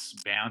Dalhouse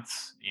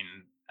bounce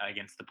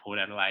against the Port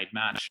Adelaide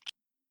match.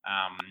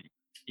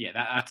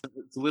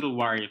 It's a little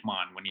worry of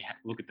mine when you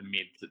look at the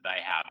mids that they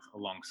have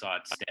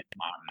alongside Steph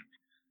Martin.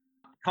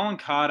 Colin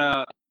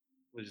Carter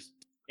was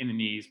in the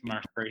news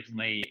most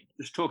recently,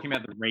 just talking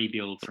about the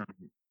rebuild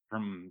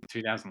from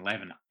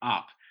 2011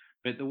 up.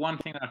 But the one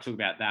thing that I talked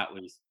about that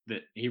was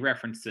that he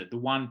referenced that the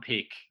one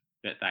pick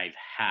that they've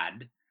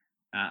had,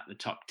 the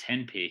top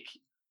 10 pick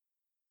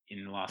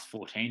in the last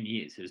 14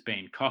 years, has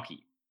been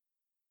Cocky.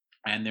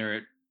 And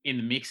they're in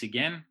the mix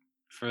again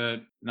for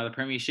another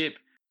premiership.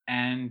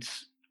 And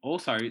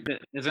also,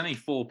 there's only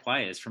 4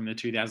 players from the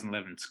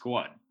 2011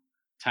 squad: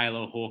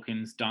 Taylor,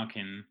 Hawkins,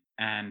 Duncan,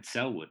 and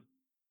Selwood.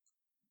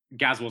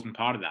 Gaz wasn't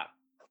part of that.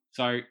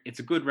 So it's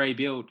a good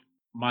rebuild.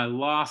 My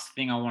last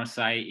thing I want to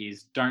say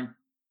is don't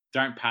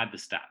pad the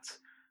stats.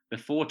 The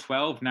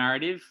 4-12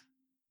 narrative,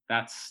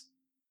 that's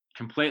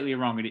completely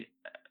wrong.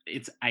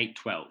 It's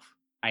 8-12.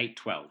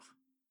 8-12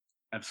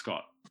 of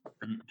Scott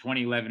from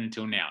 2011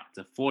 until now. It's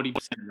a 40%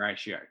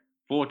 ratio.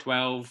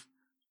 4-12,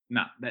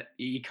 no, that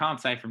you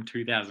can't say from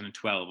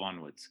 2012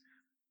 onwards.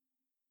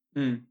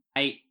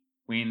 8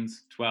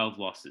 wins, 12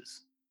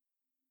 losses.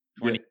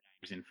 20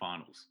 games in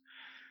finals.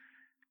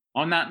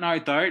 On that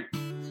note, though,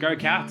 go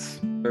Cats.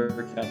 Go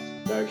Cats.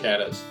 Go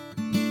Catters.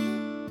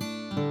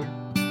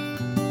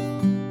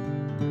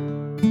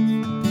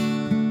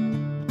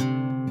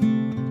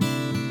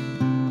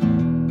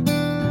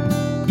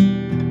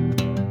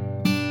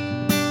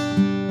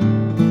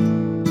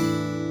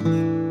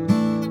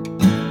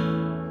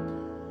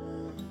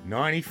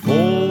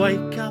 24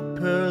 wake up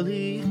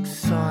early,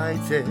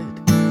 excited,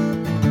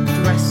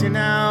 dressing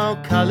our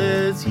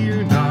colours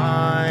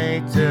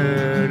united.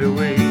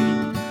 We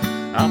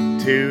up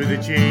to the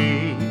G,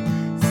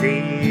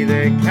 see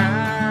the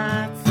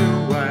cats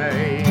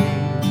away,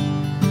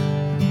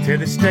 to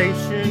the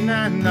station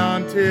and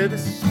on to the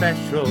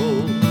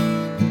special,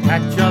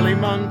 at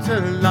Jollymont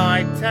to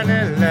light an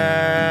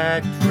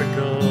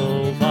electrical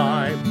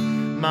vibe,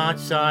 march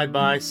side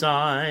by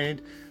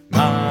side,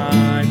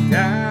 my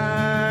dad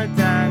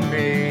and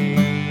me.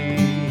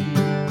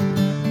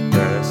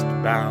 First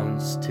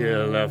bounce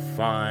till a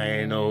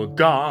final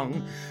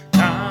gong,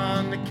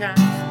 down the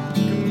cats,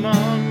 come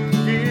on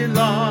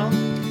Geelong,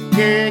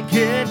 kick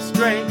it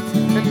straight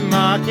and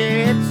mark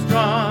it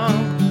strong.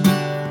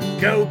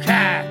 Go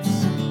Cats,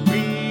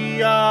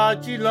 we are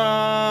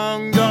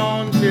Geelong,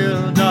 dawn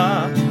till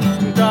dark,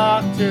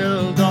 dark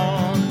till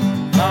dawn,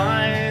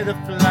 fly the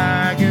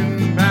flag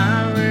and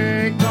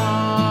barrack on.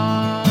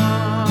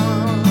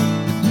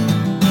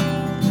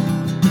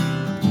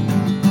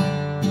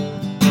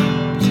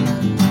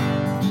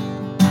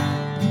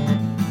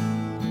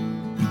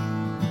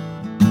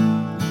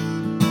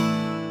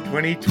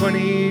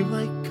 "2020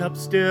 wake up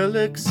still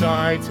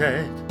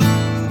excited,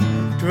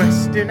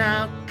 dressed in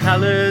our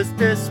colours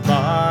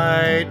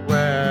despite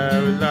we're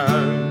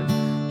alone,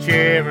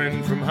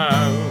 cheering from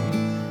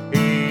home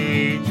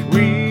each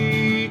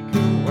week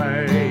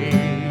away.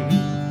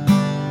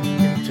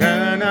 And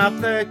turn up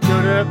the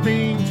could have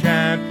been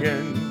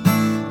champion,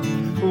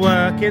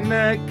 work in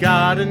the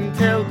garden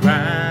till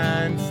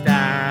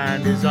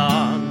grandstand is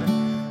on.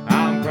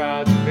 I'm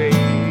proud to be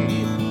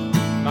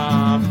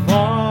my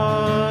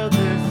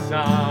father's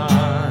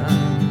son.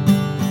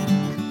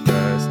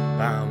 First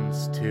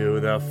bounce to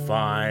the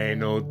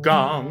final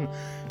gong,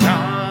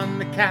 on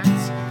the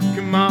Cats,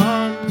 come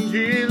on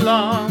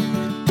Geelong,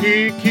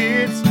 kick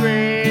it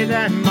straight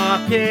and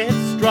mark it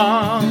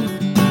strong.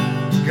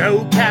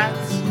 Go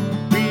Cats,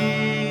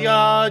 we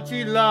are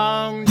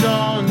Geelong,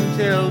 dawn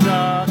till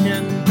dark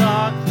and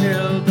dark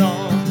till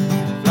dawn,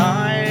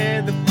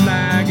 fly the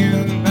flag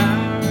and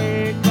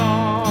barrack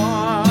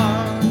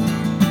on,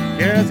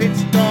 'cause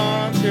it's dawn